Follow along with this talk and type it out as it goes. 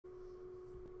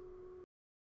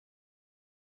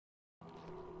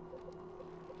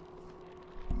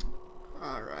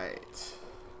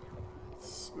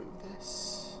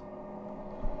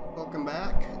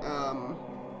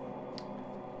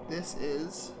This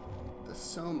is the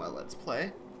Soma Let's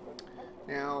Play.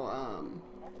 Now,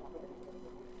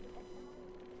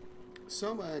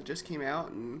 Soma just came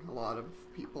out and a lot of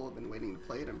people have been waiting to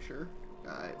play it, I'm sure.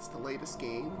 It's the latest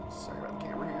game. Sorry about the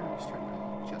camera here. I'm just trying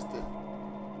to adjust it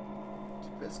to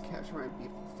best capture my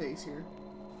beautiful face here.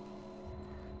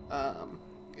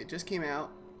 It just came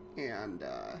out and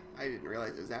I didn't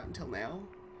realize it was out until now.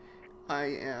 I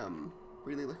am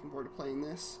really looking forward to playing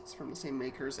this. It's from the same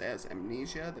makers as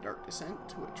Amnesia: The Dark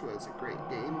Descent, which was a great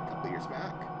game a couple years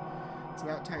back. It's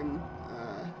about time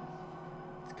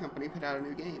the company put out a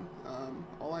new game.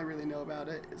 All I really know about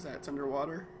it is that it's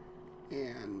underwater,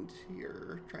 and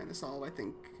you're trying to solve, I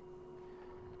think,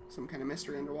 some kind of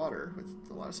mystery underwater with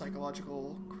a lot of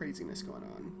psychological craziness going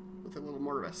on, with a little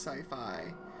more of a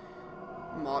sci-fi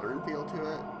modern feel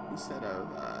to it instead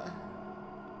of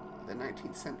the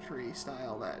 19th century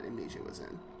style that Amnesia was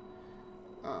in.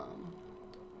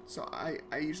 So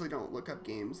I usually don't look up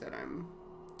games that I'm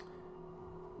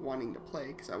wanting to play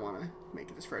because I want to make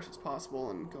it as fresh as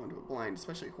possible and go into it blind,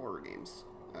 especially horror games.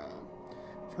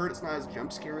 I've heard it's not as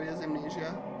jump scary as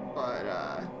Amnesia, but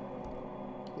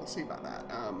we'll see about that.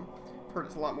 I've heard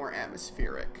it's a lot more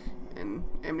atmospheric, and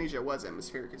Amnesia was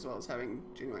atmospheric as well as having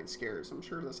genuine scares. I'm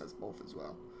sure this has both as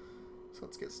well. So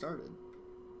let's get started.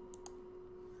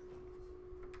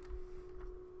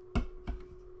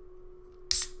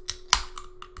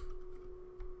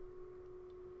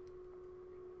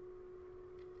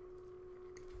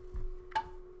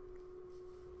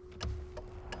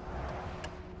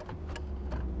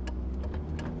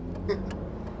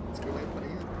 That's a good way of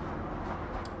putting it.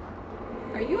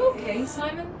 Are you okay,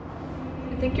 Simon?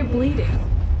 I think you're bleeding.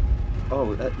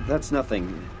 Oh, that's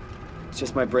nothing. It's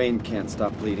just my brain can't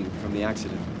stop bleeding from the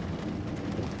accident.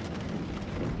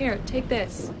 Here, take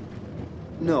this.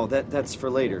 No, that's for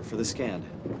later, for the scan.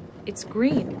 It's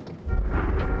green.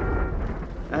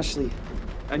 Ashley,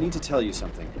 I need to tell you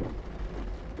something.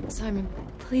 Simon,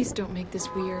 please don't make this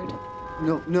weird.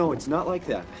 No, it's not like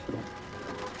that.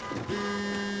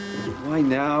 Why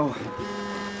now?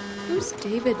 Who's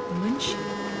David Munchie?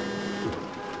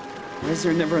 Why is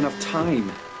there never enough time?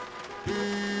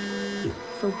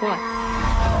 For what?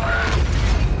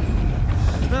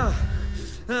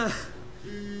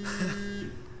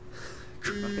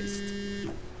 Christ.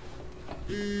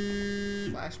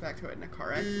 Flashback to it in a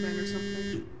car accident or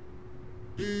something?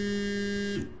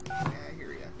 Yeah, I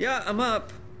hear ya. Yeah, I'm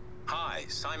up. Hi,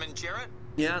 Simon Jarrett?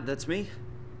 Yeah, that's me.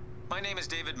 My name is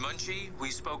David Munchie.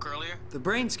 We spoke earlier. The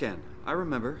brain scan. I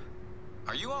remember.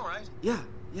 Are you all right? Yeah,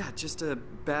 just a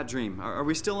bad dream. Are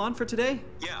we still on for today?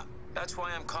 Yeah, that's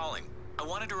why I'm calling. I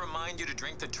wanted to remind you to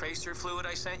drink the tracer fluid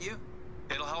I sent you.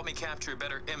 It'll help me capture a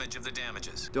better image of the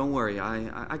damages. Don't worry,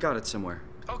 I got it somewhere.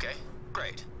 Okay,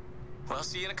 great. Well, I'll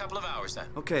see you in a couple of hours then.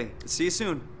 Okay, see you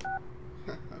soon.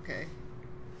 Okay.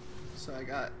 So I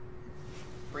got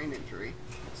brain injury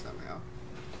somehow.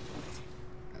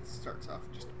 That starts off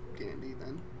just dandy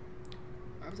then.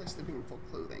 Why was I sleeping in full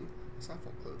clothing? It's not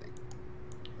full clothing.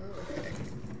 Oh, okay.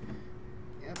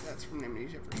 Yep, that's from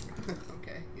Amnesia for sure.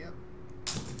 Okay, yep.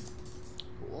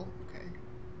 Cool, okay.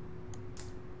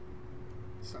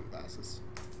 Sunglasses.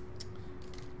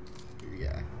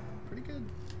 Yeah, pretty good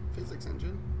physics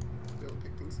engine. Be able to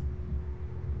pick things.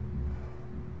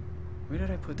 Where did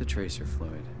I put the tracer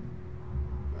fluid?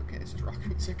 Okay, it's just rock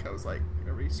music. I was like,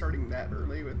 are we starting that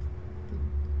early with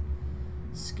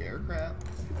the scare crap?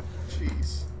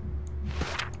 Jeez.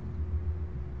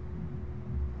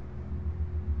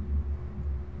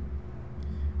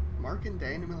 Mark and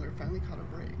Diana Miller finally caught a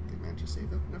break. They managed to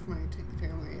save up enough money to take the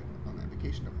family on that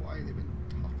vacation to Hawaii they've been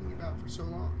talking about for so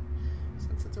long.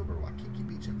 Since it's over Waikiki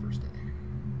Beach that first day.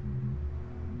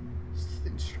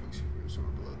 Thin strings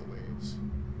somewhere below the waves.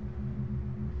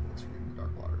 Let's read the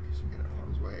dark water so get out of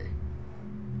harm's way.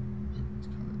 Let's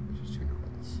call it. There's just 2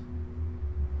 intervals.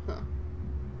 Huh.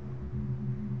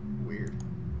 Weird.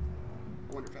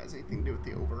 I wonder if it has anything to do with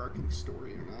the overarching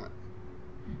story or not.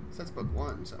 So that's book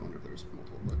 1, so I wonder if there's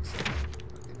multiple books.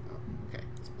 Okay,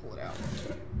 let's pull it out.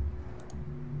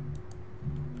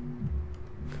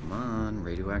 Come on,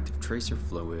 radioactive tracer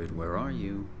fluid, where are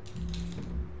you?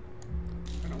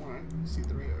 I don't want to see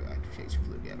the radioactive tracer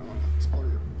fluid yet. I want to explore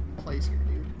your place here,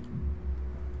 dude.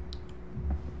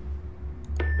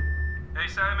 Hey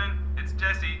Simon, it's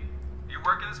Jesse. You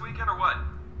working this weekend or what?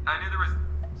 I knew there was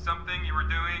something you were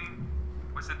doing.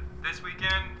 Was it this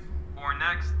weekend or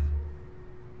next?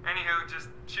 Anywho, just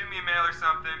shoot me a mail or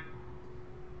something.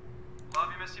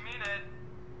 Love you, miss you, mean it.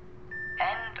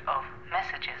 End of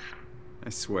messages. I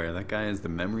swear, that guy has the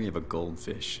memory of a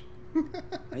goldfish.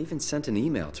 I even sent an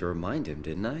email to remind him,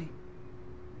 didn't I?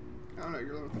 I don't know,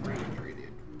 you're a little brain injury,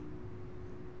 dude.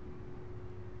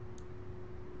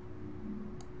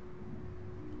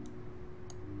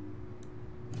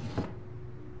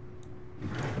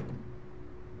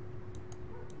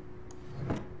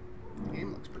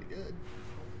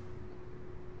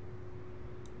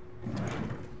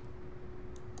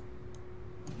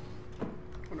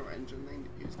 engine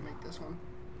they used to make this one.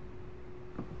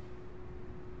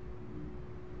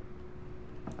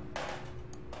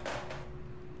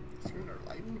 Is there another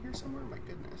light in here somewhere? My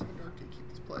goodness, how dark do you keep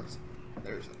this place?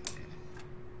 There's it. Okay.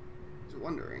 I was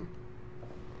wondering.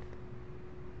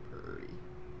 Pretty.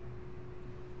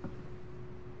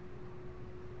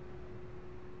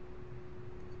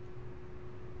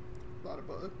 A lot of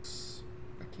books.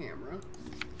 A camera.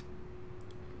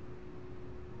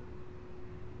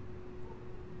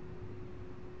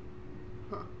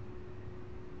 Huh.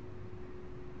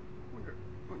 Wonder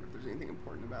if there's anything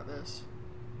important about this.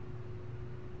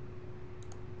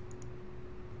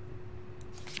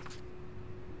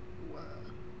 What?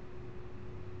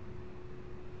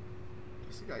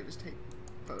 Does the guy just take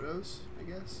photos, I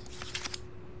guess?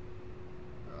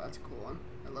 Oh, that's a cool one.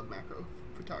 I love macro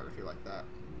photography like that.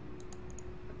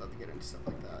 I'd love to get into stuff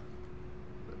like that.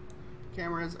 But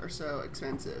cameras are so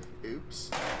expensive.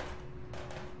 Oops.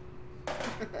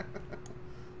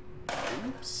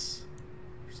 Oops.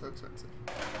 They're so expensive.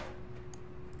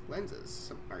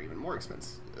 Lenses are even more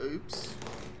expensive. Oops.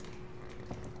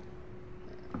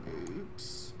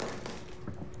 Oops.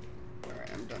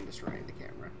 Alright, I'm done destroying the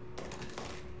camera.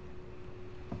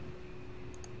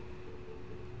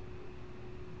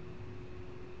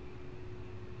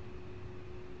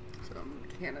 So I'm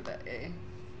Canada A.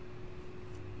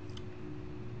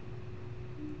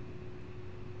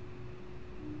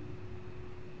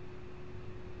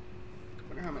 I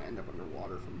wonder how I'm gonna end up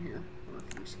underwater from here. I wonder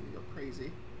if I'm just gonna go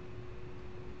crazy.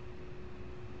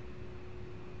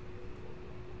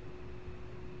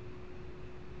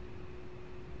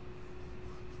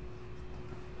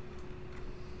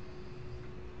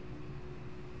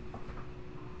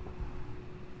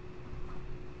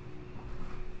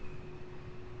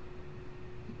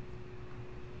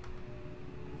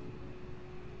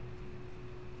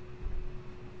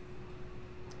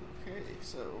 Okay,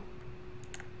 so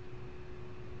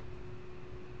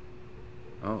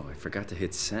Oh, I forgot to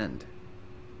hit send.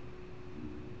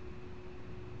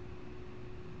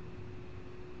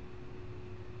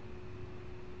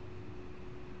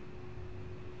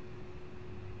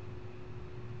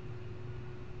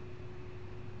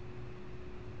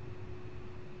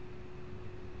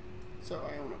 So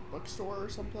I own a bookstore or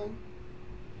something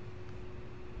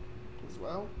as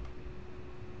well.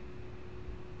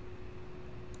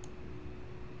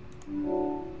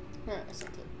 Yeah, I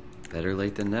sent it. Better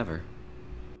late than never.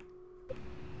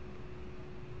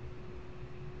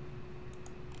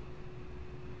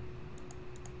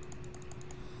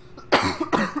 Okay,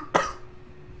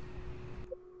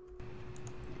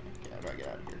 how do I get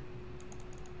out of here?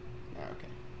 Ah, okay.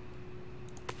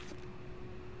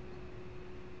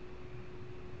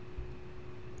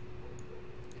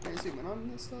 Can I zoom in on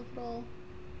this stuff at all?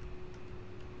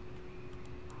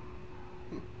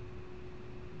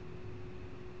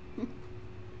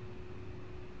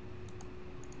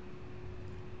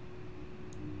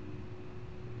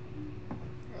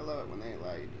 I love it when they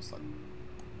allow you just like,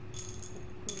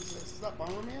 who is this? Is that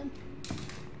Bomberman?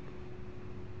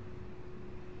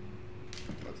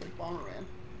 Looks like Bomberman.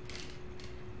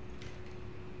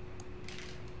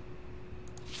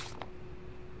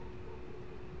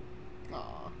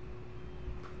 Aw.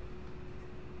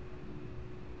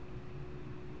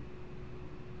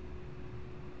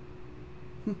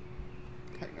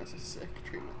 Diagnosis sick,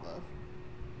 treatment love.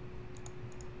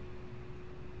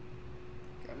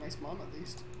 Got a nice mom at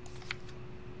least.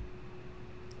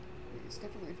 He's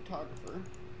definitely a photographer.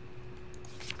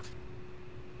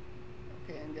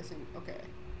 Okay, I'm guessing, okay.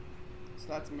 So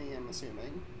that's me, I'm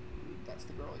assuming. That's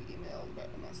the girl he emailed,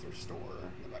 and that's their store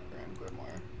in the background,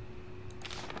 Grimoire.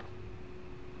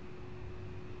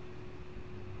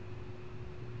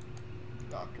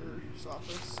 Doctor's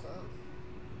office stuff.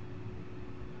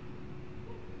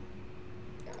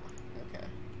 Yeah, okay.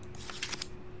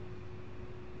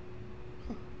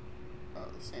 Oh,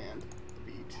 the sand,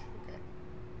 the beach, okay.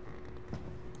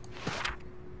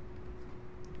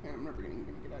 And I'm never even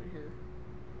gonna get out of here.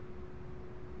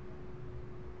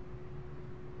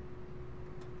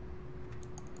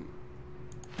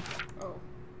 Oh.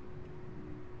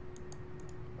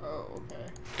 Oh, okay.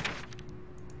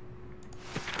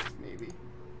 Maybe.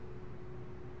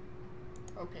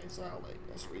 Okay, so I'll like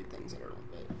just read things that are a little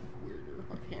bit weirder,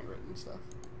 like handwritten stuff.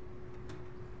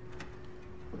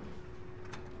 Can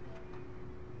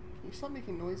you stop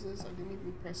making noises? I didn't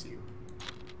even press you.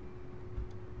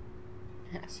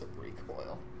 Massive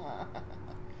recoil.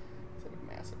 Instead of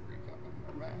massive recoil.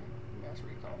 Or mass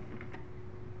recall.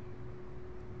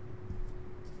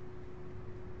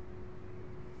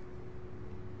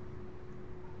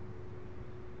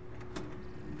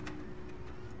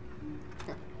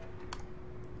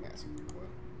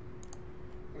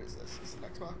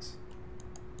 Xbox?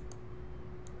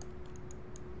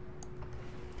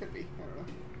 Could be. I don't know.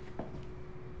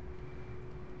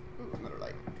 Ooh, another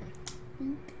light. Okay.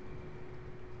 Wink.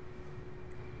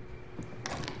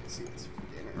 Let's see what's for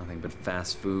dinner. Nothing but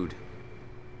fast food.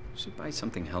 Should buy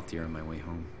something healthier on my way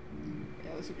home.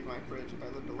 Yeah, this would be my fridge if I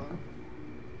lived alone.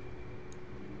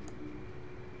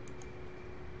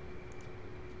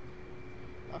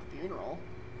 A funeral?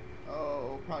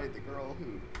 Oh, probably the girl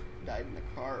who died in the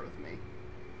car with me.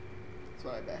 That's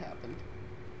what I bet happened.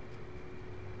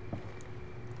 At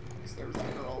least there was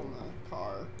that girl in the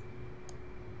car.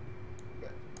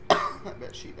 I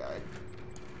bet she died.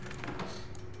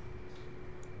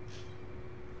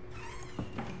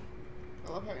 I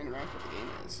love how interactive the game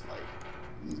is. Like,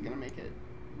 this is gonna make it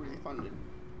really fun to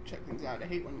check things out. I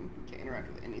hate when you can't interact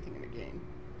with anything in a game.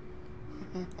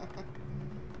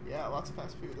 Yeah, lots of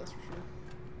fast food, that's for sure.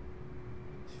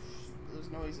 Those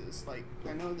noises, like,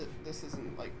 I know that this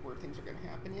isn't, like, where things are gonna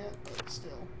happen yet, but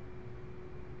still.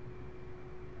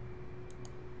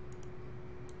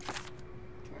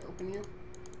 Can I open you?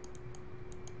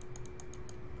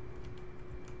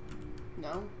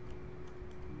 No?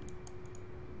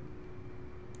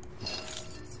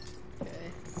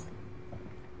 Okay.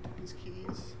 His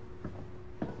keys.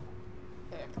 I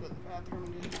have to go to the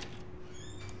bathroom and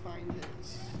find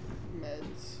his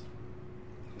meds.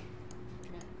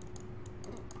 Can I?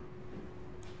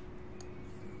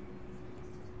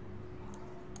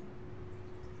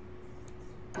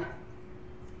 Oh.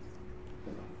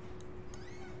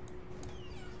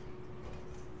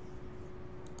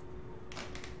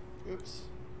 Oops.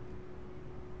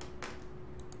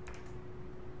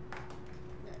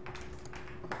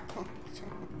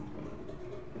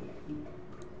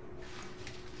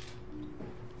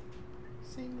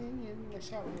 Singing in the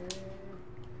shower.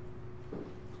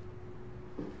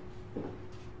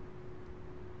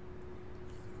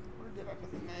 Where did I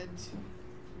put the meds?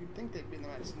 You'd think they'd be in the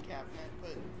medicine cabinet,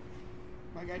 but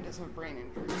my guy does have a brain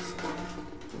injury, so.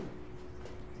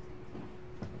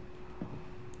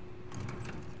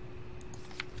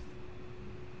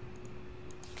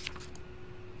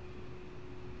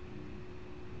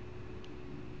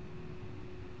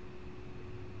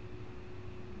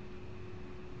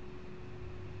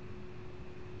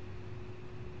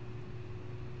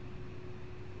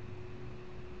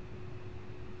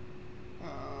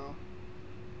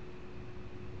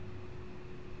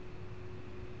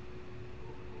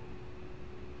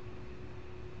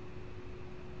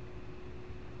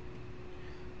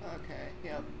 Okay,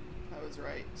 yep, I was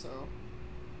right, so...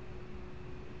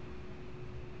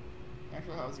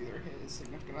 Actually, that was either his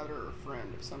significant other or a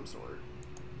friend of some sort.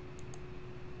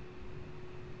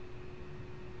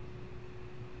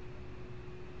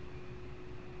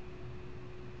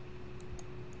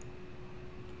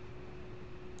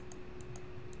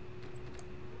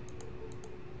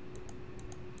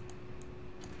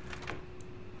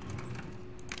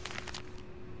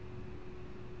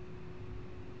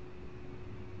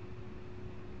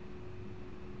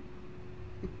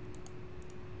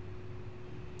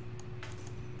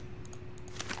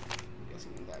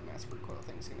 That mass recoil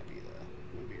thing's gonna be the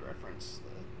movie reference,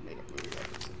 the made-up movie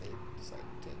reference that they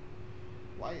decided to...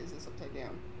 Why is this upside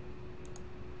down?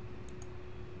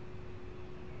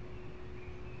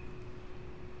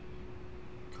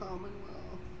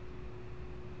 Commonwealth.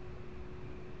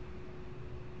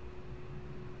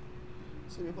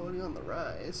 Cinequality on the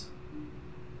rise.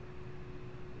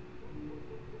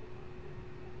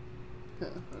 Huh,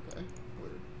 okay.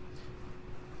 Weird.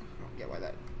 I don't get why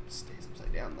that stays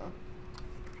upside down though.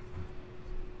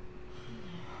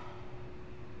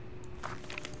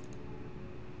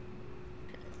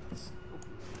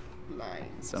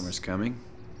 Lines. Summer's coming.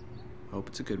 Hope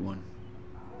it's a good one.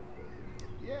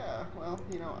 Yeah, well,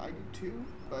 you know, I do too,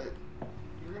 but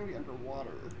you're gonna be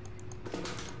underwater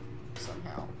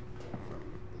somehow from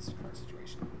this current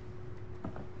situation.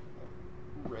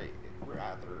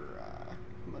 Rather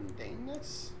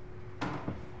mundaneness.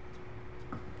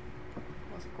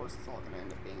 Unless, of course, it's all gonna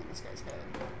end up being in this guy's head.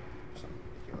 Something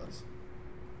ridiculous.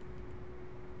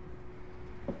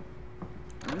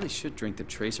 I really should drink the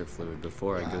tracer fluid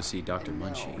before I go see Dr.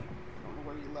 Munchie. I don't know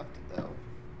where you left it, though.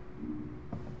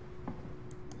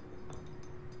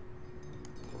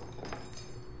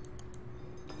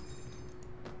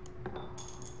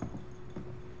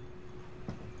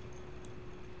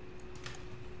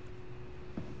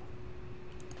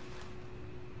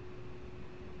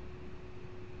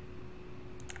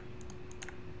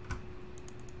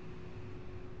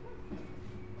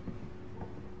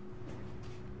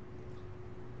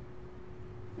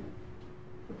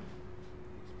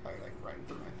 It's probably like right in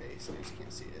front of my face, and I just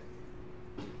can't see it.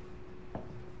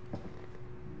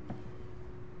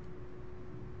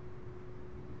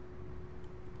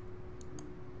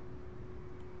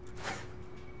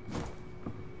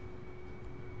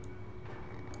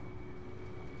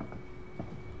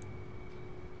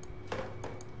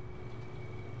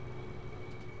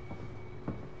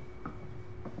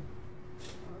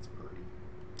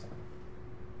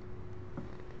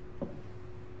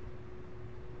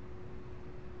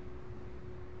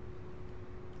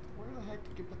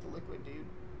 you put the liquid, dude?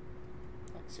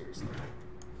 Like, seriously.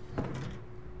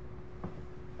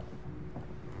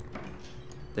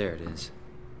 There it is.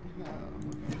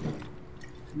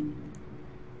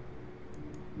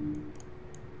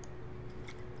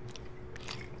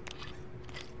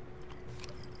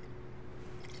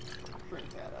 Drink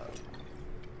that up. It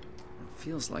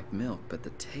feels like milk, but the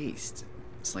taste,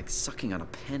 it's like sucking on a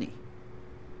penny.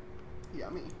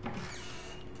 Yummy.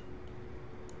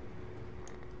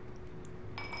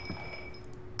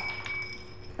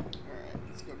 Alright,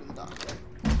 let's go to the doctor.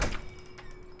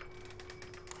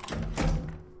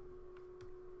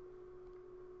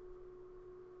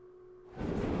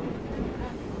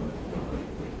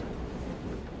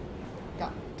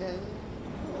 Doctor.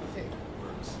 Oh, hey.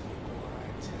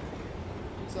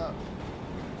 What's up?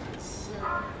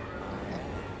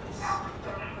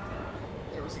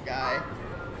 There was a guy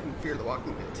in Fear the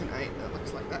Walking Dead tonight that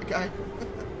looks like that guy.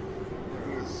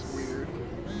 It was weird.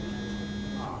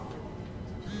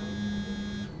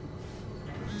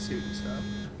 Suit and stuff.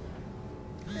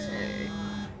 Hey.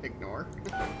 Ignore.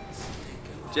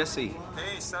 Jesse,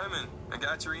 Hey, Simon. I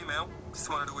got your email. Just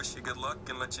wanted to wish you good luck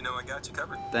and let you know I got you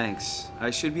covered. thanks. I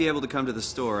should be able to come to the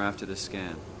store after the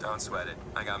scan. Don't sweat it.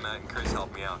 I got Matt and Chris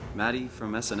helping me out. Maddie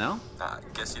from SNL?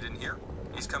 Guess you didn't hear?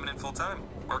 He's coming in full time,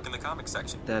 working the comics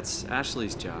section. That's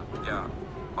Ashley's job. Yeah,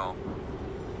 well,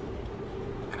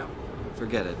 you know.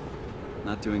 Forget it.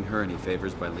 Not doing her any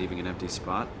favors by leaving an empty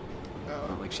spot. Oh.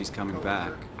 Not like she's coming Go back.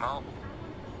 work. Well,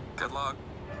 good luck.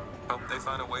 Hope they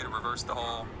find a way to reverse the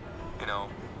whole,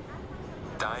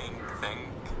 dying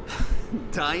thing.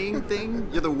 Dying thing?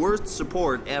 You're the worst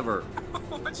support ever.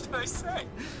 What should I say?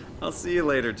 I'll see you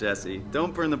later, Jesse.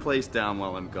 Don't burn the place down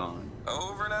while I'm gone.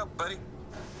 Over and out, buddy.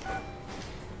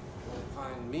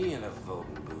 Find me in a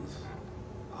voting booth.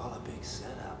 All a big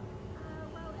setup.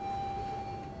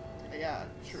 Yeah,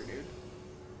 sure, dude.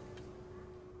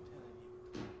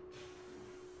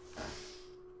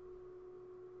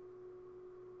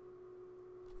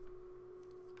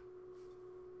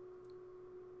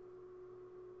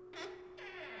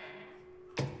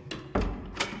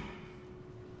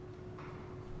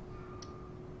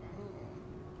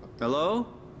 Hello?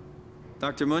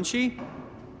 Dr. Munchie?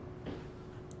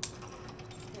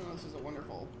 Oh, this is a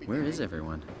wonderful Where is beginning.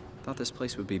 everyone? Thought this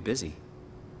place would be busy.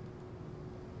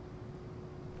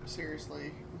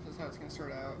 Seriously, this is how it's gonna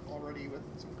start out already with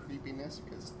some creepiness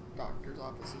because doctor's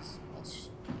office is all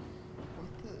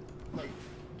what the, like,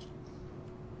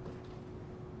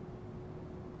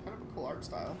 kind of a cool art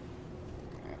style,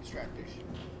 kind of abstractish.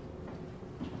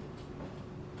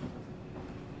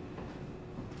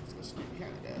 Let's go sneak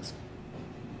behind the desk.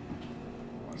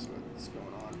 I want to see what's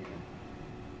going on here.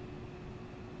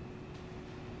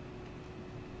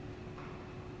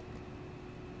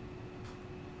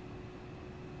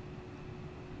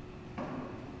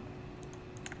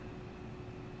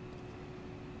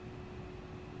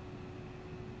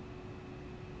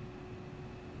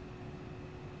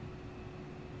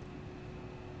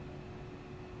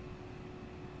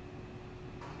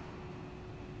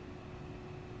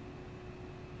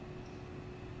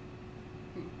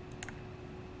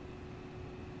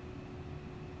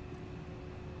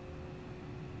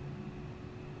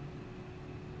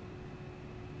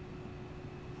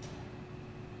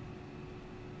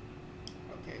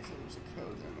 Okay, so there's a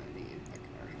code that I'm gonna need. I can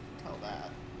already tell that.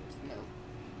 There's the note.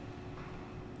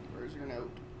 Where's your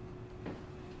note?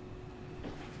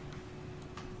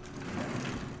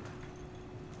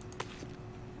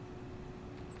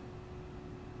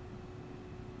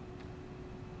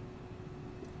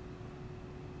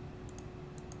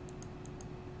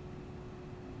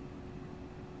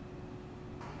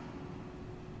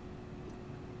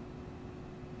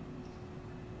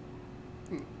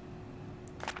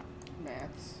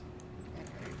 Maths.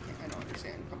 I don't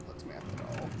understand complex math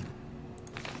at all.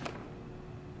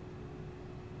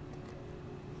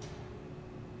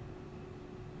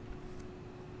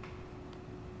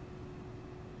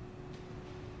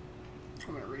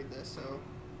 I'm gonna read this, so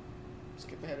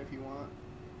skip ahead if you want.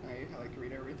 I like to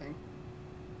read everything.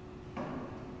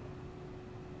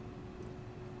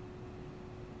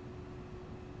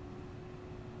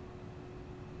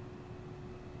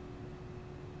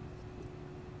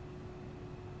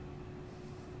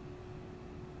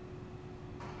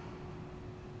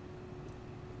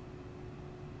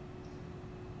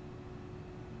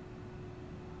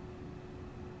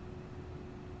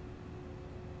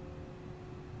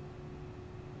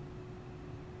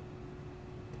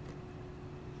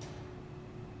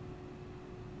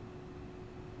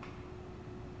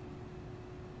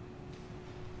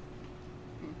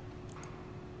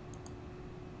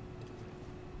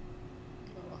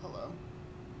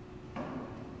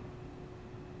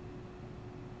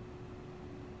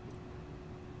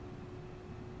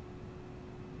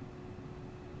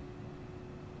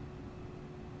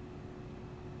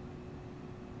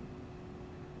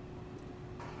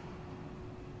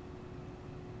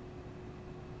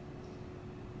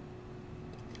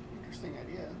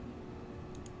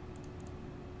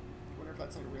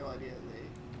 that's like a real idea that they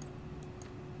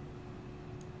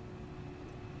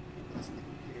put this in the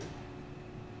computer.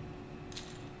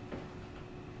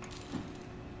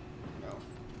 No.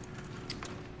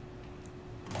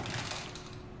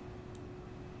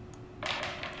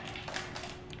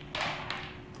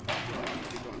 I feel like I'm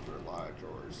gonna be going through a lot of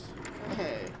drawers.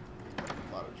 Hey,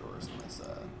 a lot of drawers in this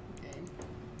game.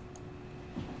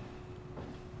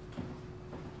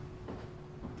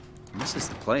 This is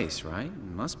the place, right?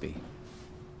 It must be.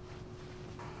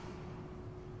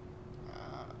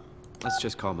 Let's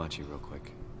just call Machi real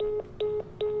quick.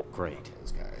 Great.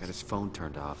 Those guys. Got his phone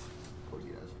turned off. Of course he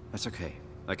does. That's okay.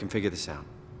 I can figure this out.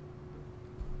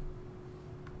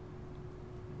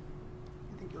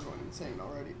 I think you're going insane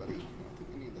already, buddy. I don't think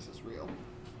any of this is real.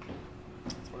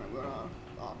 That's what I'm going off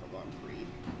of on pre.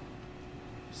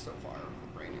 So far with the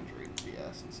brain injury,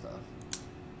 BS and stuff.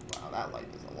 Wow, that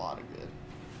light does a lot of good.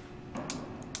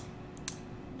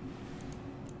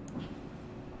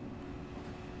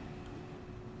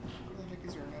 Where the heck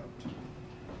is your note?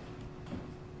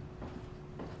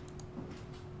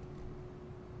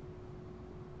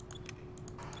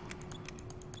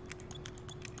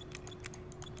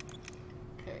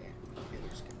 Okay,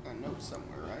 there's a note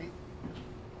somewhere, right?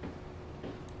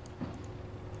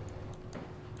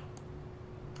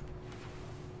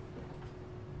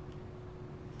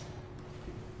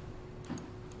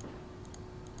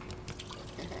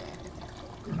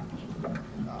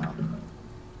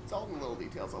 It's all in the little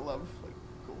details. I love like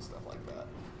cool stuff like that.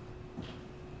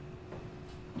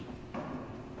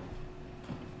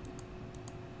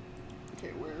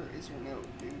 Okay, where is your note,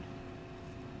 dude?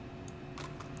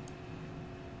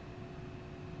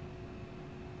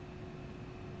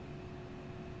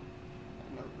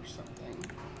 A note or something.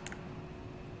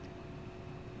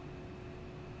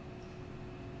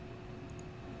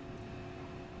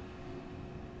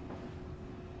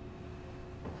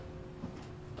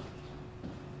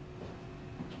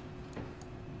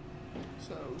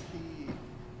 So he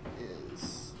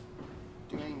is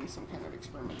doing some kind of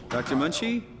experimental Dr. trial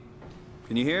Munchie?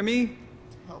 Can you hear me? to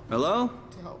help. Hello?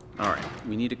 To help. Alright,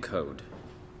 we need a code.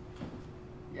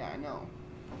 Yeah, I know.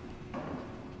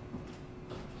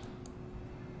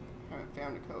 Haven't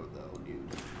found a code though, dude.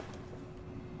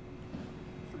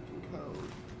 Freaking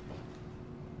code.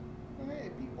 Oh, hey,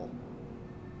 people.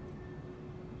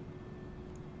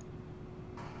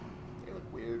 They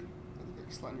look weird. They look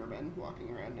like slender men walking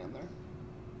around down there.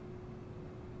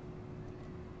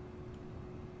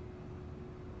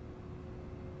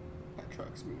 That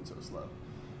truck's moving so slow.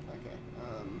 Okay,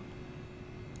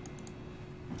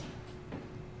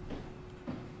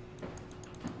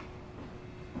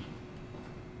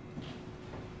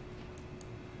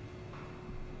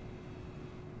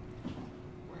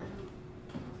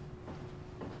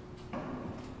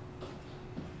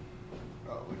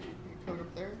 oh, wait, code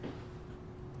up there?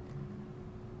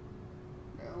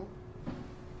 No.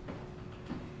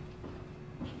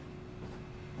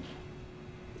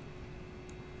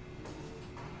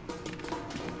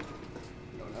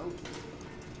 No note.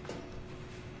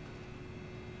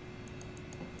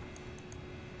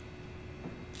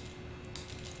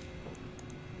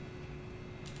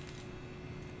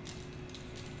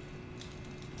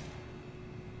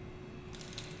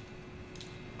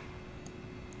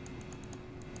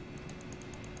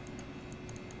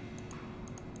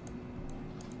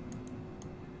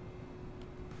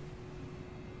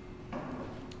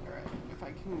 Alright, if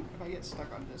I get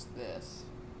stuck on just this.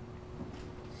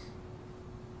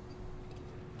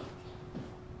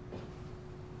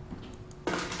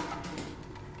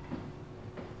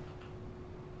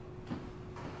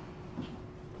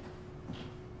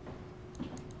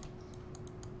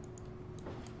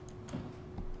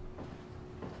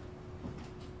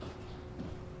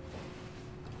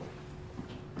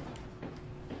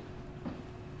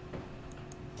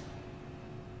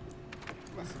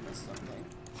 Must have missed something.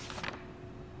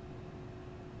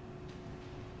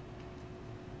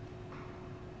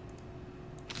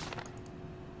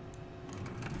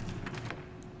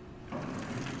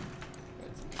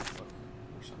 That's a notebook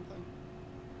or something.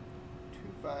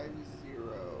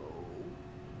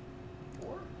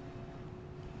 2504?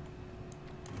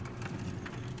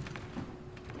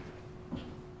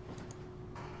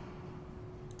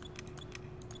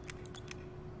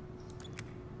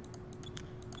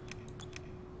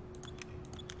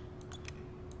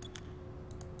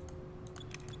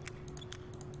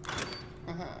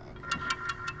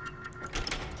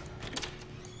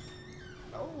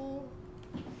 No.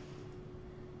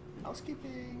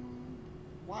 Housekeeping.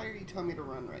 Why are you telling me to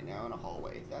run right now in a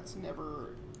hallway? That's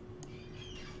never.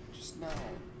 Just no.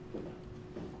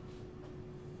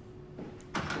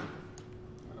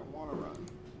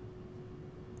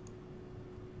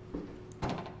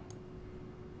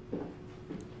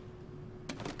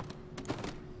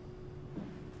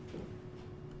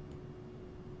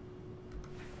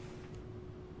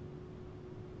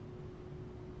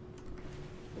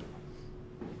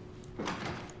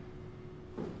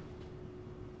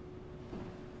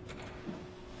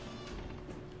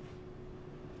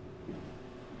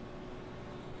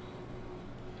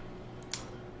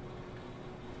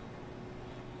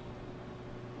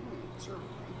 server room.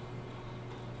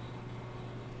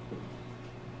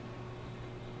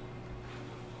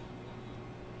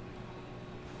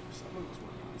 Someone was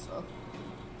working on stuff.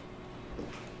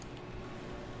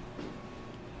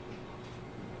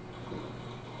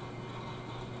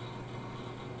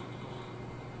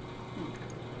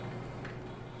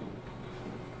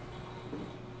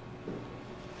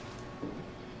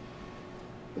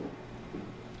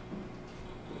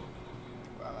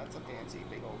 Wow, that's a fancy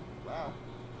big old, wow.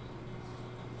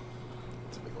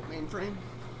 It's a big old mainframe.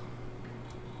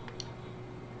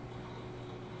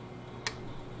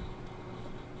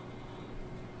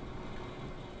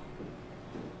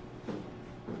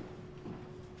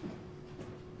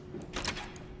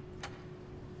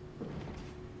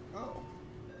 Oh,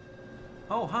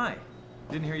 Oh, hi.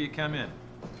 Didn't hear you come in.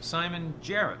 Simon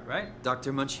Jarrett, right?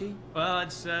 Dr. Munchie? Well,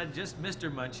 it's just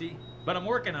Mr. Munchie, but I'm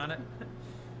working on it.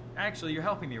 Actually, you're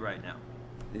helping me right now.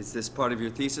 Is this part of your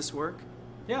thesis work?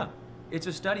 Yeah, it's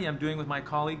a study I'm doing with my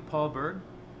colleague Paul Berg.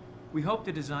 We hope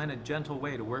to design a gentle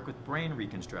way to work with brain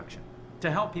reconstruction to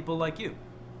help people like you.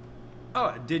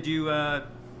 Oh, did you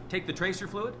take the tracer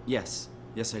fluid? Yes.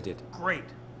 Yes, I did. Great.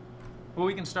 Well,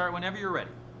 we can start whenever you're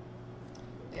ready.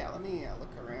 yeah, let me look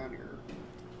around your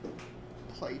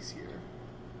place here.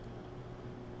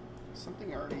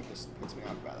 Something already just puts me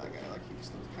off about that guy. Like, he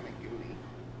just looks kind of goony.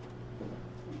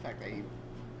 In fact, I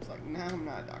was like, no, I'm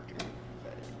not a doctor.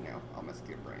 But, you know, I'll mess with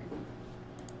your brain.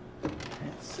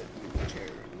 Sit in the chair.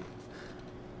 And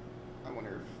I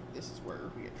wonder if this is where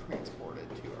we get transported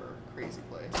to our crazy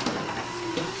place.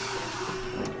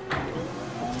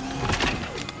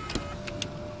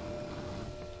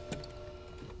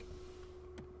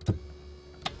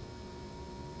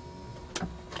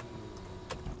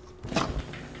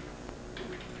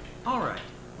 All right,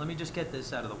 let me just get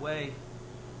this out of the way.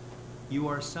 You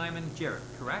are Simon Jarrett,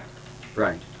 correct?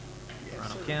 Right. Yes,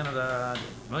 Toronto, sir. Canada,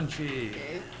 Munchie.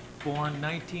 Okay. Born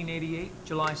 1988,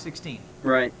 July 16.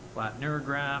 Right. Flat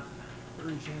neurograph,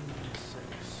 version 6.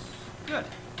 Good.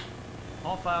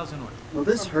 All files in order. Well,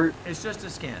 this hurt. It's just a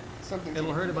scan. Something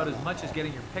It'll hurt about as that. much as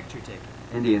getting your picture taken.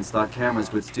 Indians thought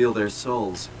cameras would steal their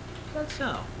souls. That's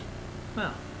so.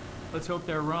 Well, let's hope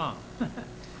they're wrong.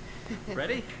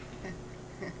 Ready?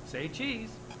 Say cheese.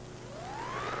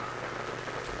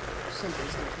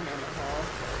 Something's gonna come down the hall.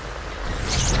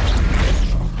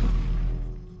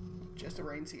 Just a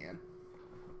brain scan.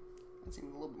 That seemed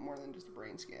a little bit more than just a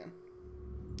brain scan.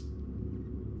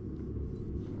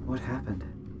 What happened?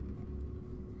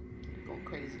 Going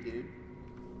crazy, dude.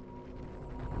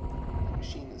 The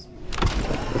machine is.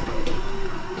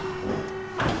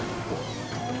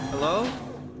 Hello?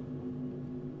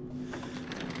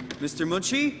 Mr.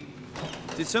 Munchie?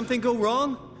 Did something go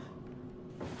wrong?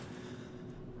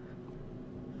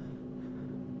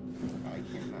 I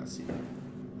cannot see.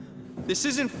 This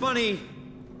isn't funny.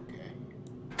 Okay.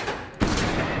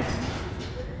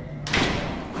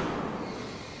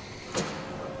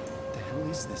 What the hell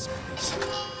is this place?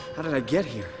 How did I get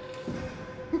here?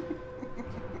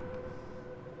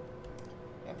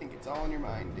 I think it's all in your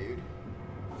mind, dude.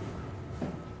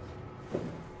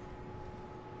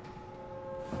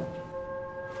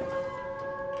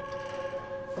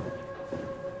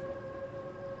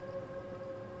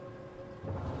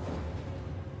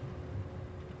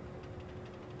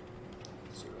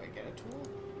 So do I get a tool?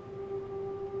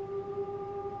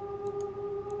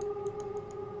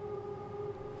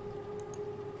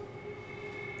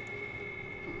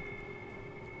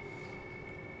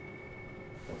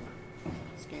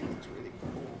 Scan looks really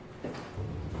cool.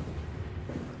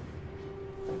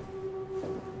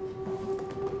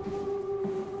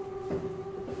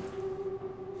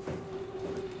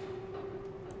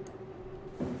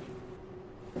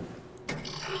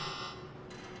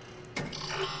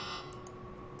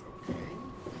 Okay.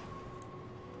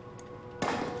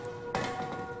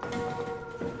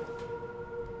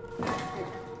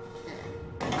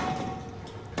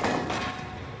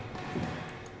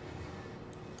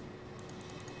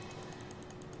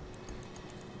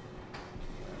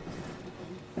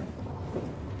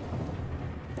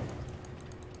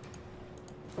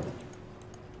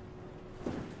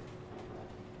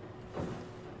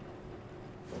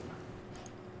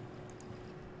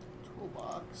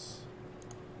 Toolbox.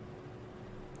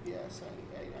 Yes,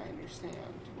 I understand.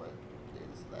 What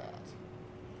is that?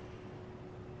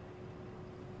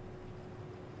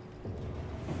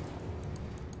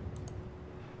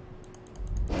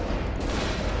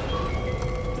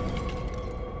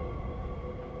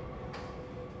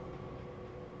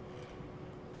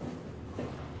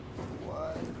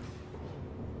 What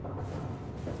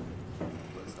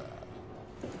was that?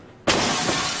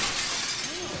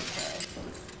 Oh,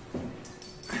 okay.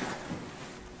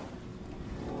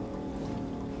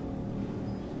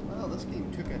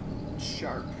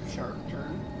 sharp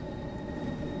turn.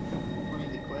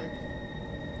 Really quick.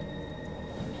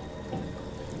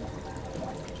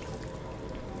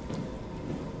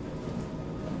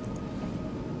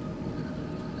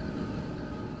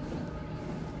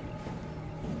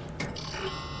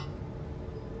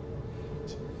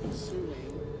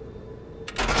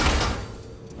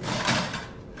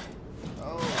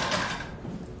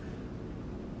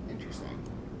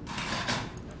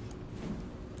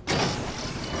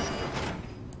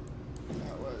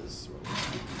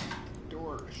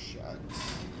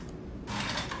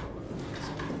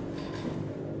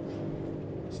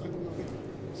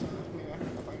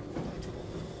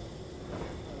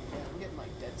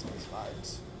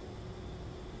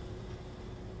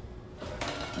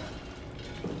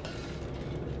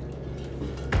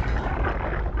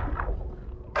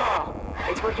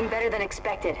 Working better than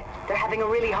expected. They're having a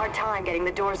really hard time getting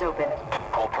the doors open.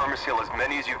 Pull permaseal as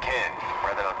many as you can,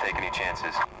 rather not take any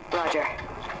chances. Roger.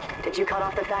 Did you cut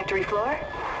off the factory floor?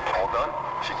 All done?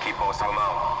 Should keep most of them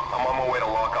out. I'm on my way to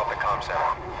lock out the comm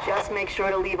center. Just make sure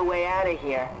to leave a way out of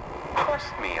here.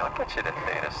 Trust me, I'll get you the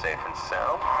data safe and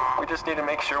sound. We just need to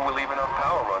make sure we leave enough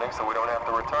power running so we don't have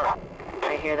to return.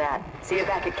 I hear that. See you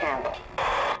back at camp.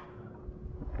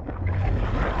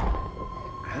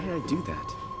 How did I do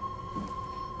that?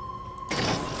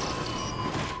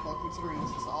 Considering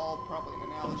this is all probably an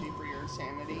analogy for your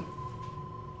insanity.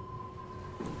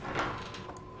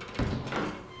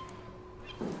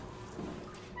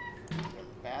 The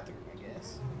bathroom, I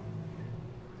guess.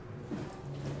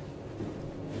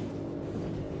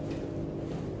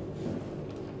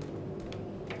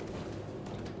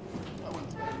 No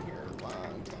one's been here a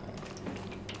long time.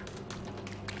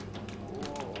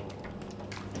 Whoa.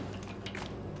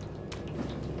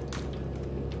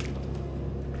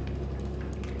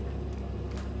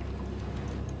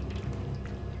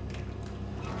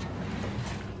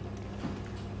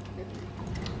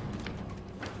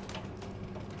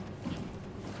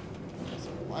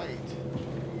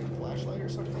 Flashlight or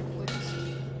something, please.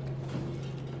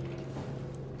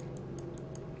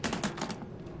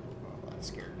 Oh, that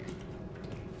scared me.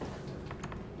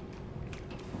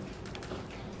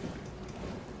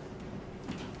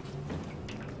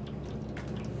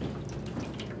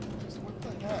 Just what the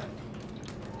heck?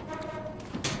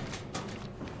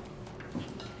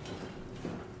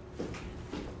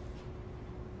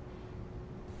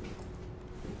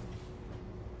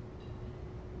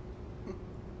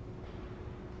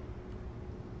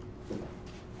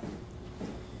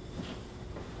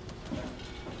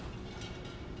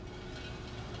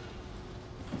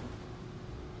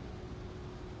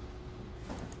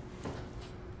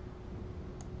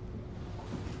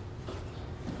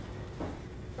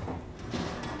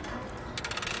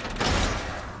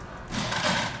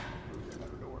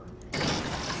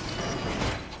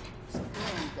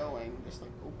 Just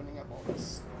like opening up all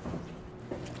this.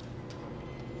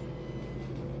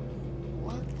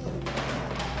 What the?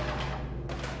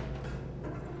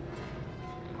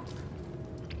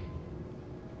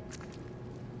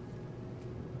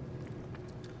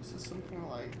 This is some kind of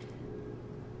like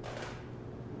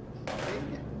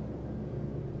plague.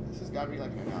 This has got to be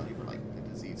like an analogy for like the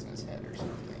disease in his head or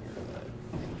something, or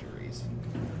the injuries.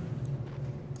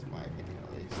 That's my opinion,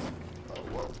 at least. Oh,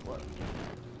 whoa, what?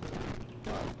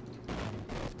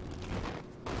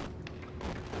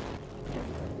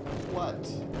 What?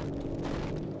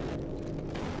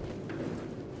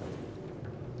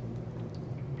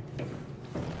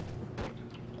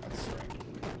 That's right.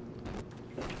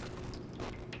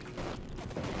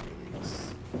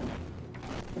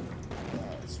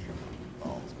 That's true.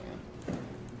 Balls, man.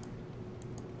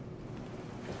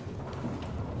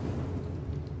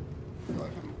 I feel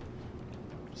like I'm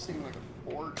seeing like a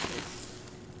board cake.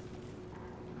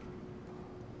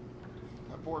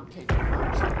 A board cake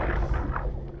first.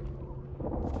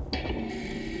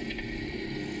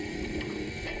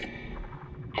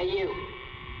 Hey, you.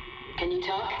 Can you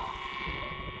talk?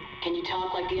 Can you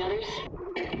talk like the others?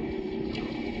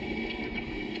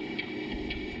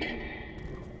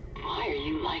 Why are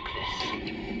you like this?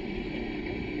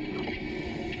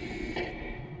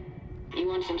 You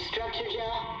want some structure,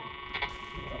 Joe?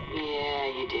 Yeah,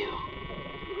 you do.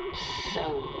 So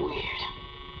weird.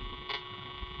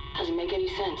 Doesn't make any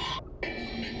sense.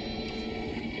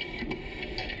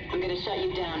 I'm gonna shut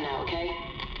you down now, okay?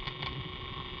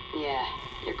 Yeah,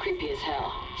 you're creepy as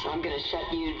hell, so I'm gonna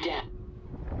shut you down.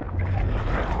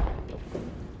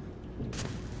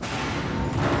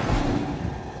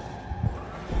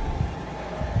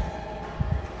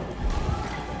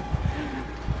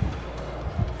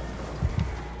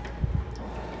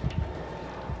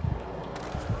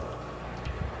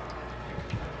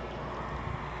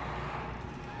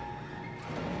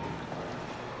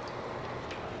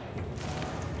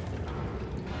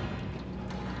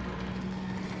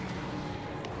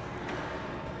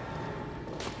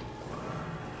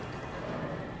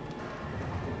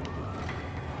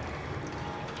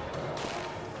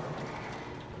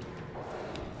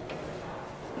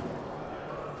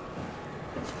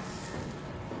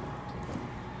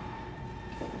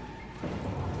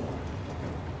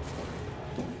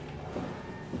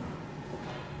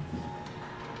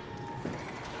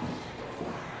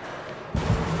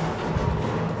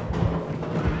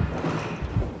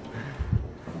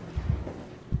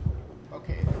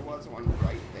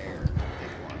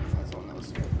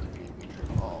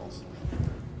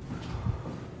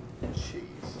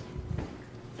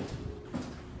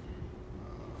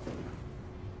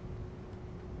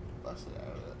 busted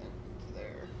out of it into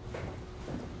there.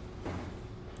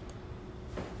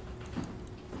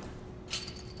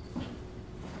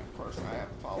 And of course, I have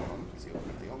to follow them. It's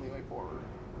the only way forward.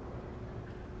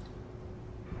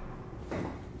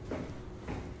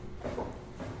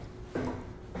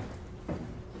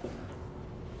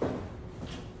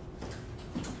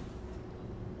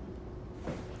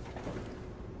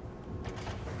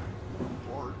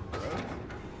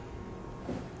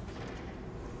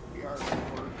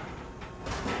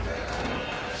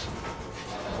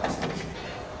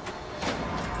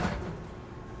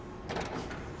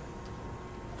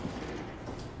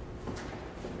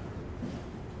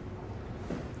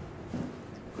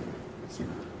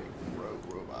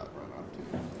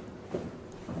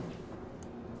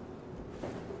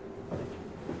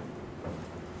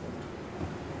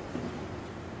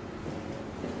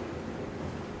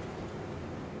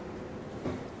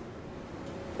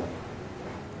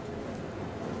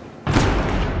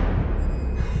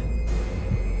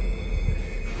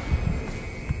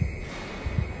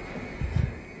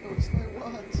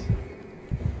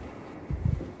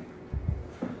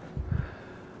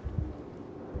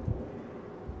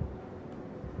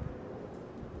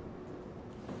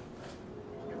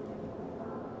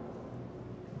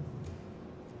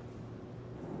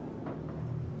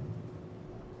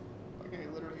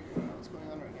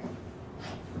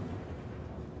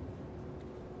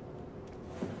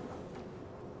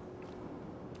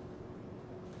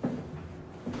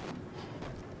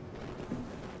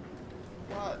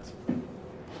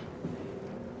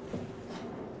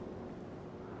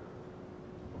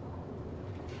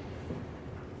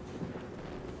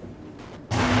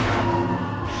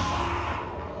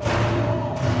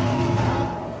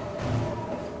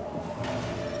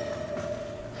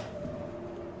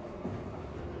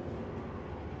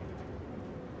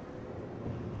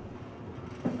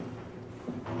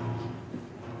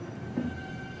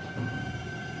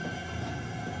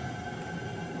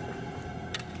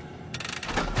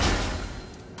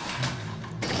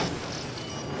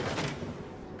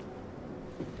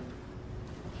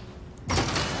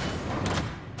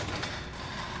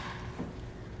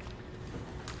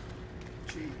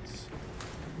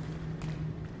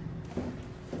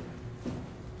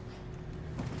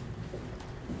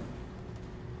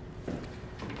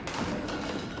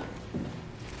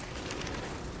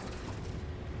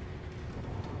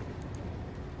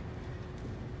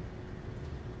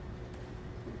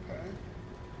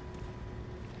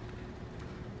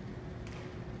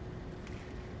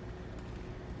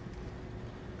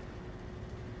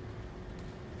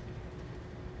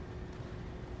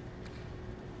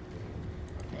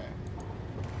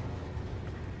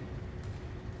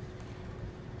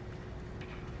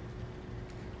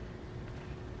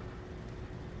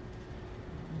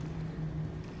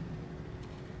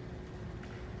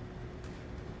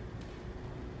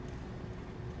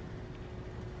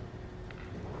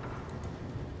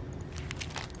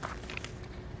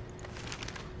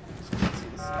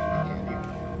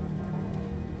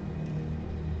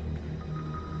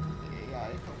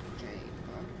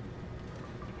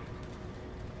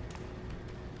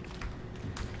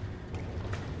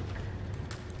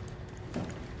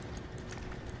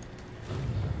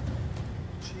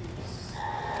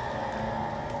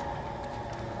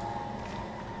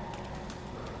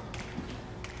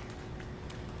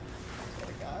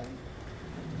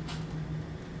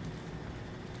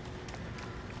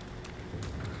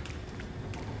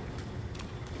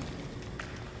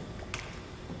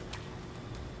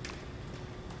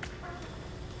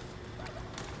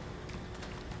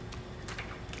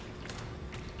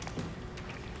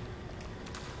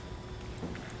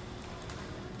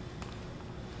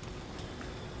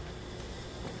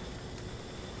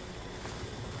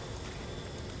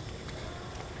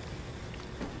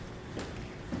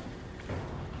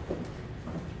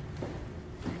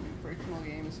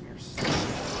 And you're so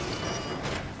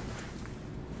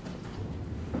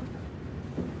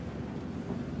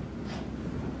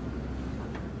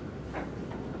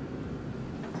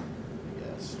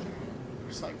yes,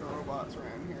 there's psycho robots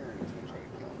around here and he's gonna try to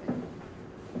kill me.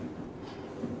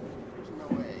 There's no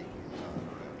way he's not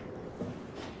around here.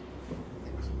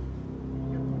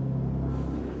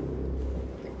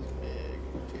 I think it's big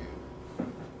too.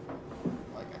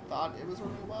 Like I thought it was a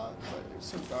robot, but it was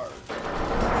so dark.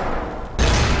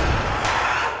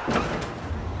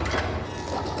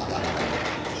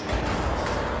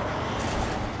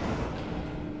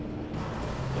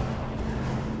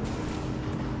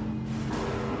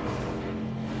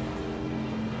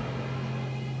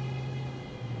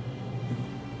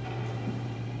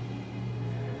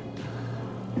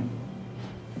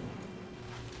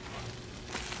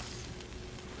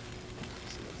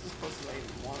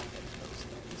 even want to get those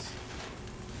things.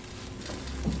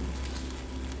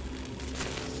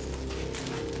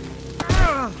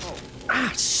 Oh.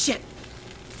 Ah, shit!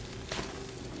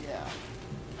 Yeah.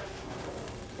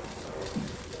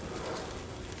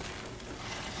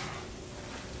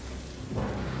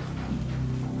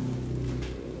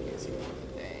 Can't see worth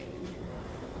a dang in here.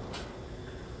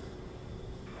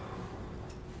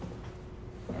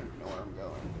 I don't even know where I'm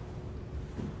going.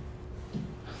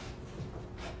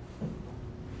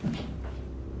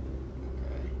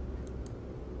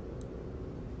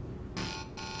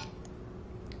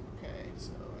 Okay,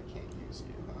 so I can't use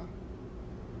you, huh?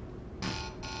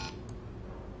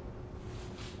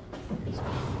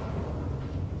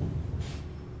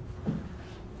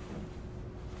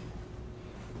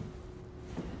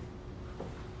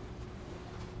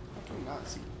 I cannot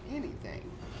see anything.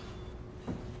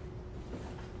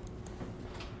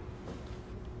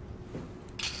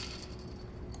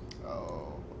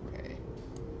 Oh, okay.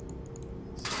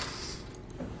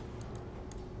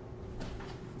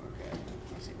 Okay,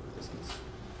 I see where this is.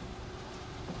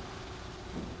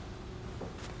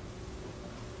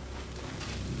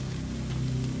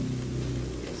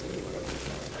 Yes, I need whatever this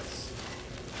is.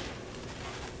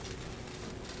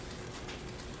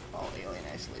 That's all Alien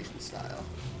Isolation style.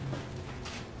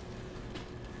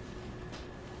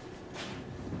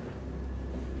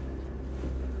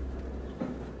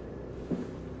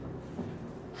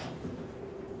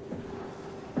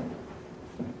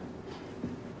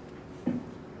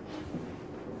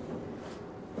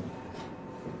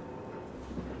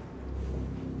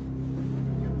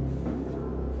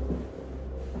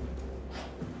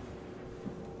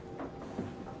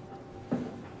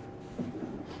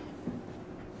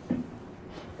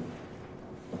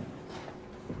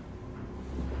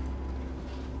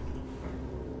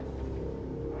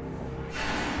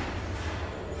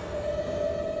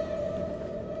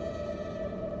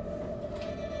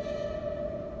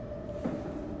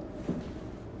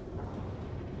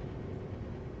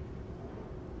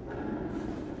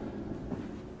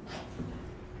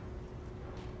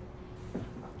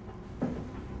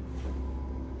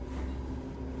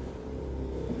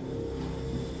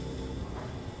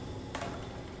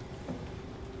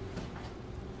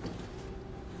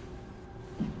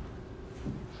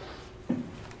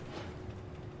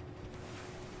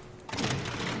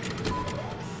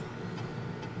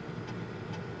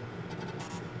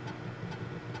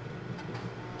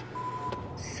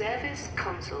 Service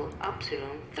console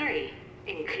Upsilon 3,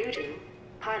 including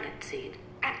pilot seat,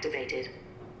 activated.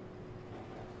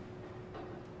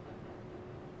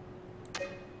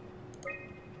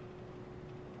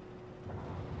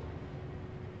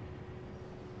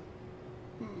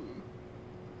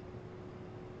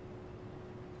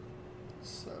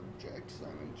 Subject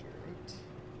Simon Jarrett.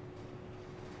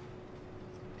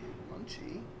 Dave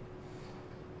Munchie.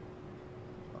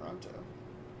 Toronto.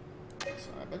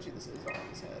 So I bet you this is all in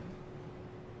his head.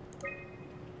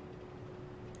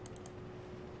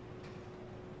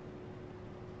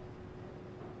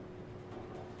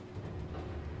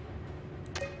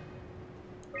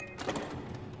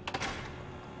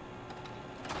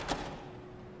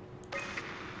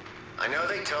 I know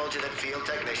they told you that field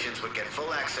technicians would get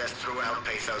full access throughout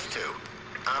Pathos 2.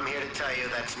 I'm here to tell you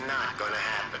that's not gonna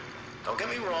happen. Don't get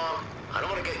me wrong, I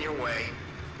don't want to get in your way.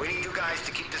 We need you guys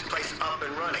to keep this place up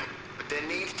and running, but there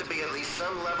needs to be at least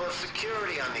some level of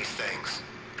security on these things.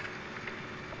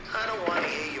 I don't want to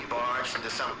hear you barged into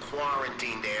some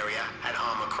quarantined area at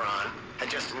Omicron and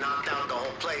just knocked out the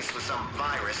whole place with some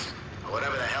virus, or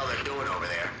whatever the hell they're doing over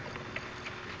there.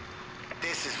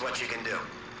 This is what you can do.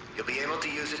 You'll be able to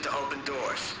use it to open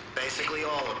doors, basically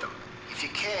all of them. If you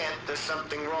can't, there's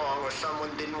something wrong or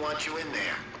someone didn't want you in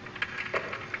there.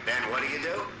 Then what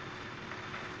do?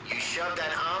 You shove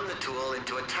that Omnitool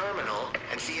into a terminal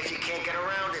and see if you can't get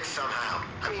around it somehow.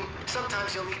 I mean,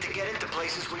 sometimes you'll need to get into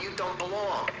places where you don't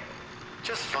belong.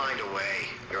 Just find a way.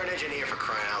 You're an engineer, for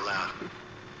crying out loud.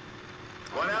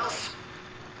 What else?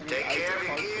 Take care of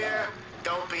your gear.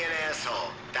 Don't be an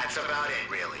asshole. That's about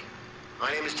it, really.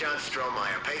 My name is John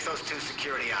Strohmeyer, Pathos 2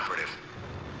 security operative.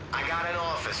 I got an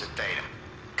office at Theta.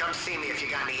 Come see me if you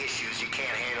got any issues you can't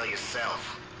handle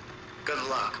yourself. Good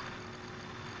luck.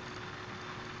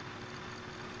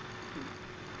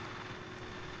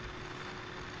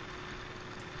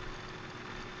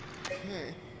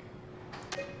 Okay.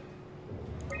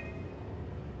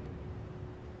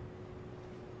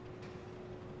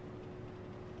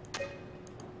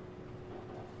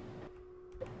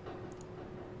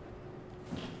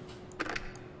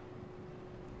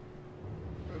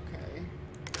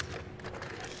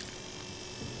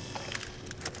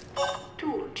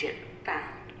 Tool chip found.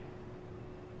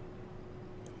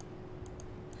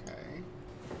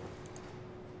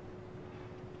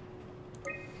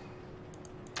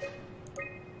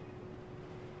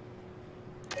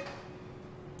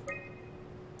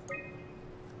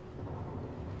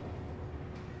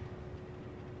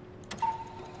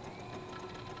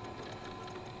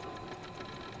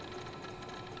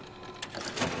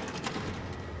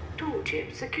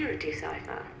 on-chip security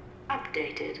cipher.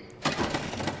 Updated.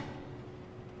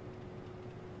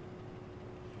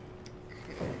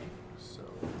 Okay, so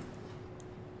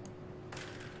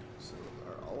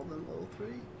are all of them level 3?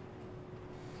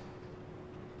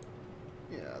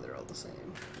 Yeah, they're all the same.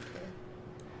 Okay.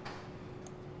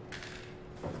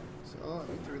 So let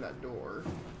me through that door.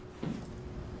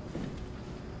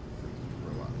 Freaking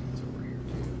robot things over here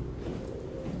too.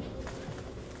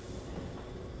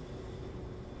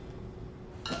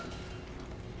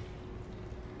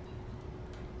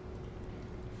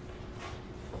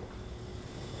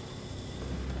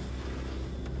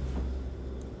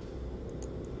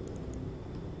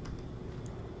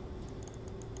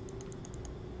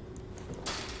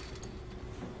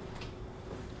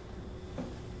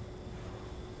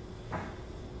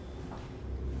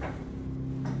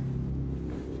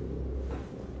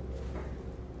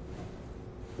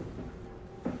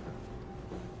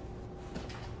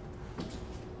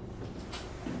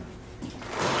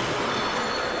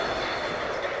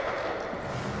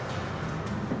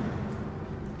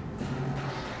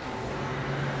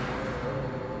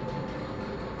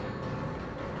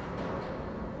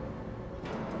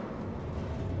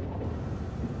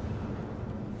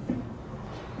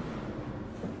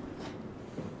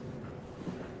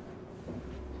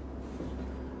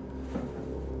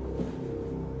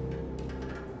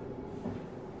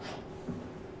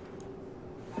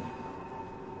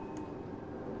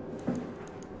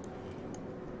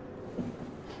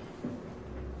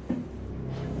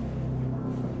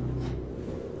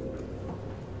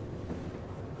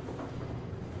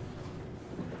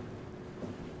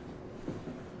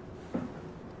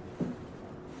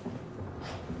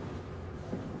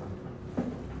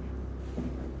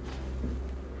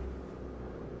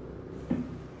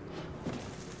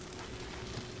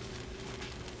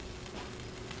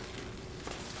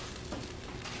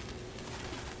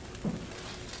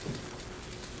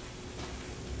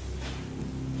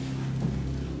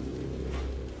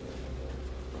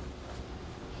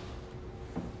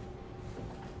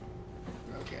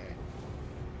 Okay.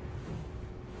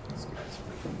 This guy's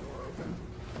freaking door open.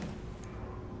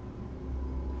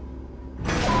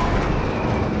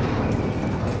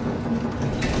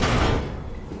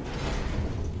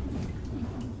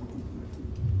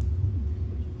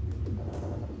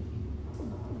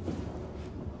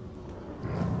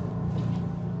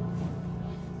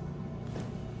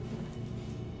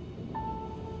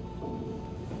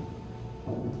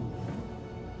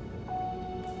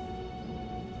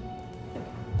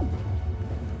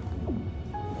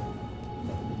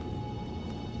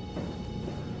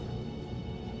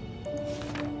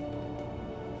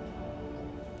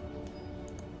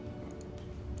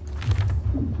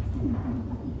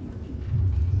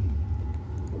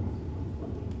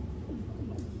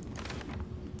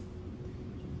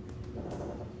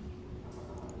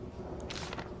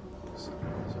 So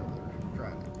they're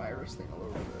driving the virus thing all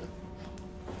over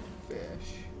the fish.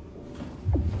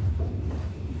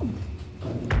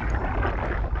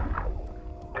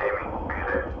 Amy, are you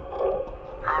there?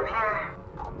 I'm here.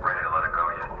 Ready to let it go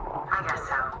yet? I guess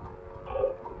so.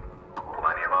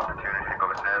 Plenty of opportunity to go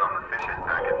zen on the fishes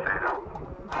back in Theta.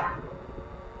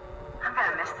 I'm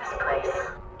gonna miss this place.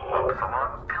 Up so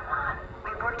long? Come on.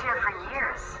 We've worked here for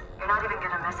years. You're not even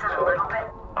gonna miss it a little bit?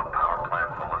 A power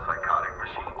plant full of psychotic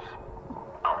machines.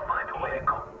 I'll find a way to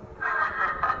go.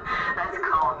 That's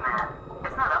cold, man.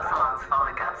 It's not Upsilon's fault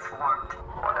it got swarmed.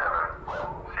 Whatever.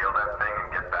 Seal that thing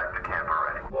and get back to camp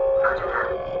already. Roger that.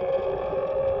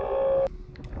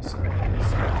 So something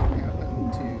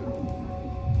happened to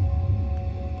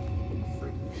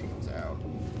freaking machines out.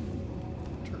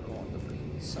 Turn on the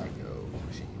freaking psycho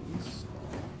machines.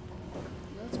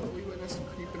 And that's what we witnessed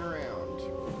creeping around,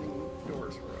 opening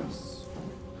doors for us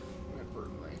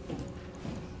inadvertently.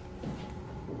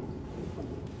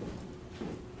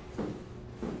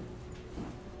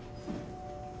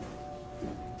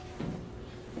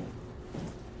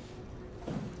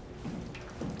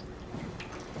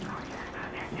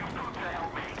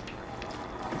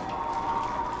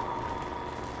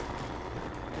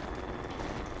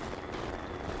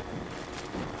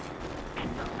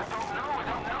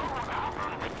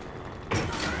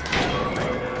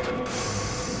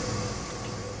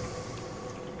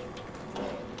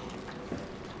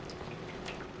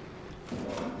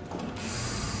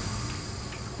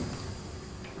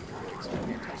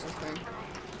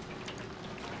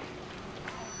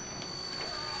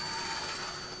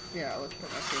 Yeah, let's put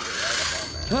my finger right up on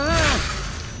that. Ah!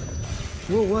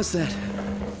 What was that?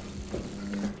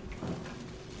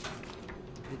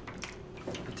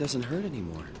 It doesn't hurt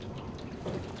anymore.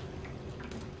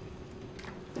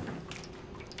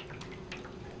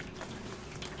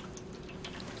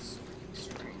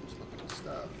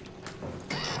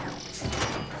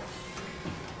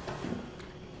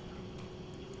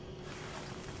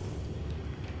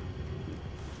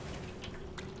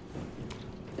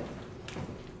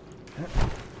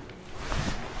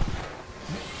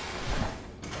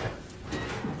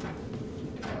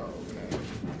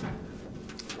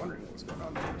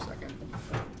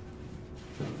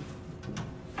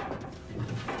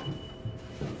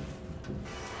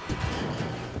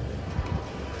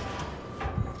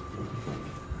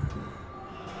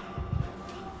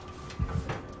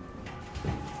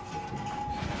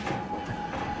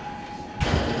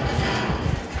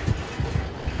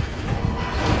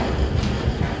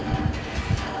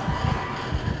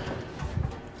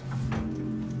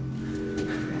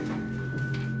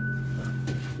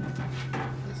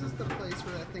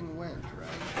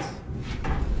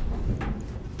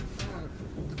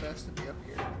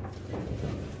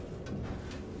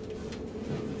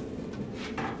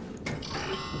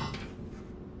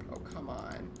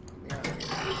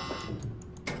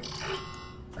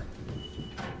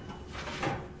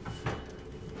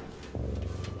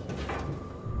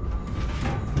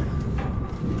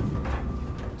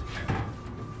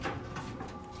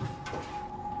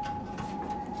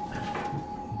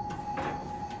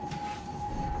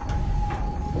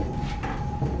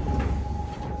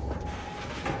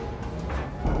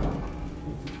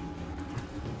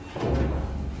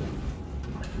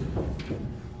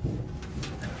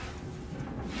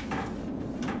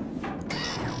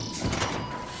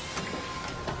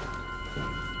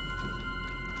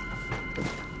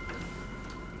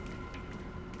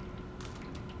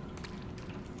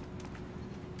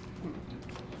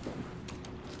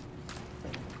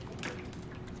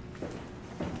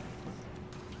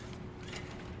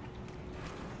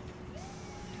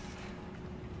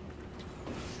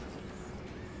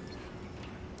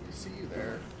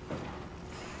 there.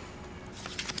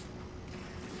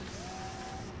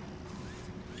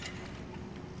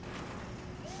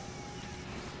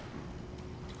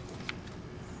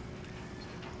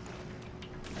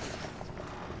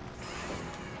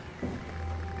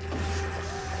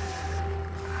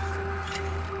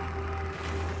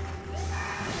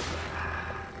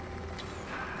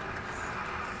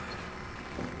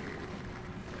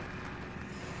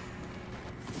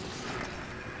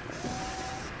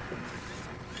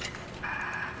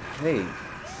 Hey,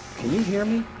 can you hear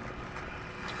me?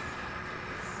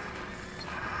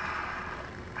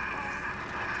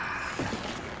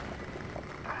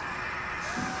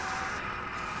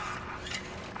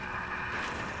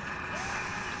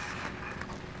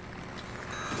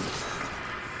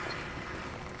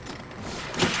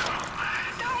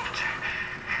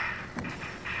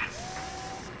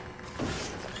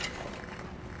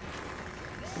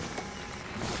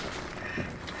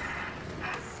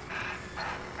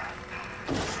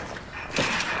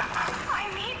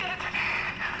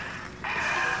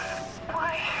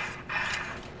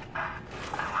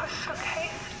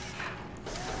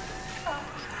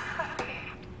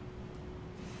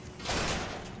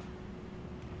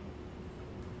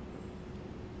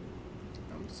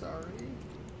 Sorry.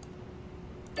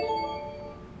 I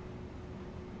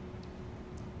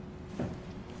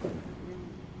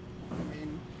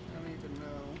mean, I don't even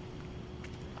know.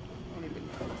 I don't even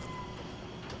know.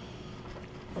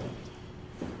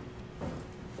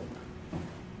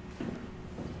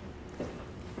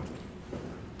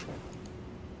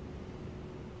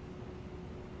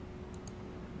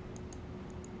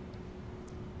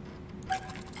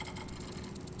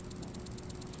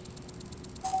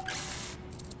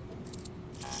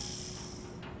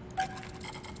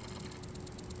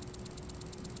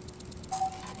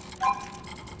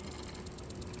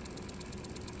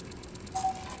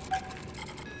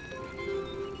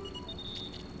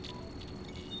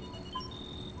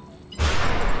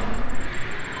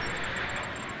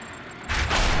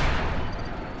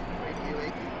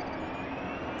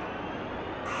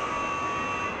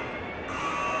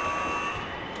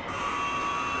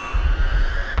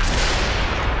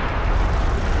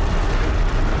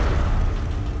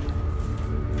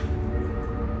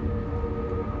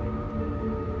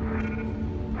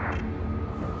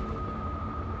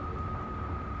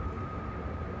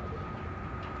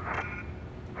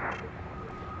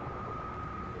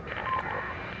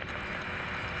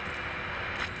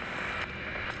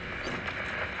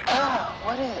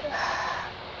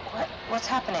 What's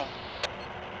happening?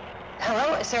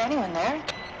 Hello? Is there anyone there?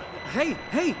 Hey,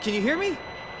 can you hear me?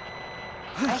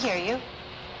 I hear you.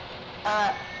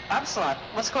 Absalom,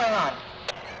 what's going on?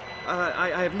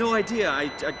 I have no idea. I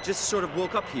just sort of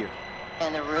woke up here.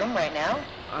 In the room right now?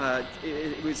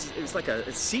 It was like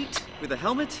a seat with a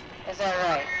helmet. Is that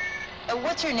right?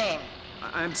 What's your name?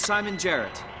 I'm Simon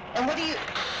Jarrett. And what do you...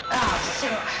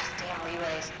 damn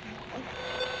relays.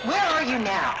 Where are you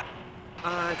now?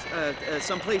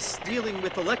 Someplace dealing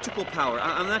with electrical power.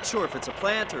 I'm not sure if it's a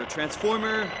plant or a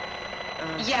transformer.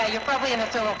 Yeah, you're probably in a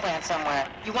thermal plant somewhere.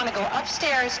 You want to go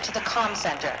upstairs to the comm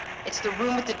center. It's the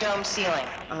room with the dome ceiling.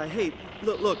 Hey,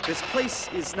 look, this place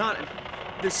is not...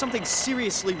 There's something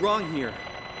seriously wrong here.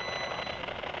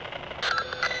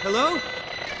 Hello?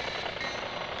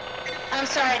 I'm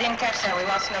sorry, I didn't catch that. We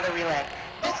lost another relay.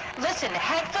 Just listen,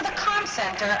 head for the comm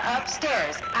center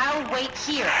upstairs. I'll wait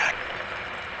here.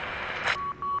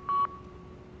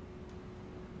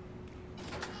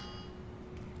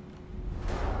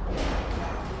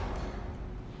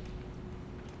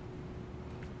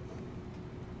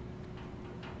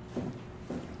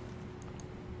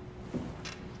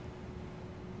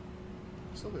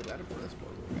 Still do that for this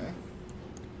portal, okay?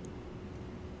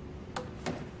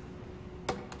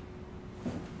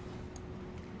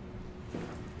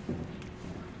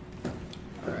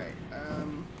 Alright, I think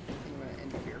I'm gonna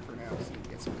end it here for now so you can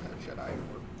get some kind of shut-eye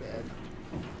for bed.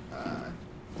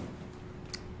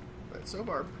 But so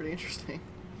far, pretty interesting.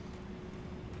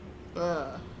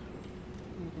 I'm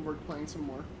looking forward to playing some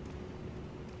more.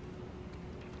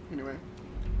 Anyway.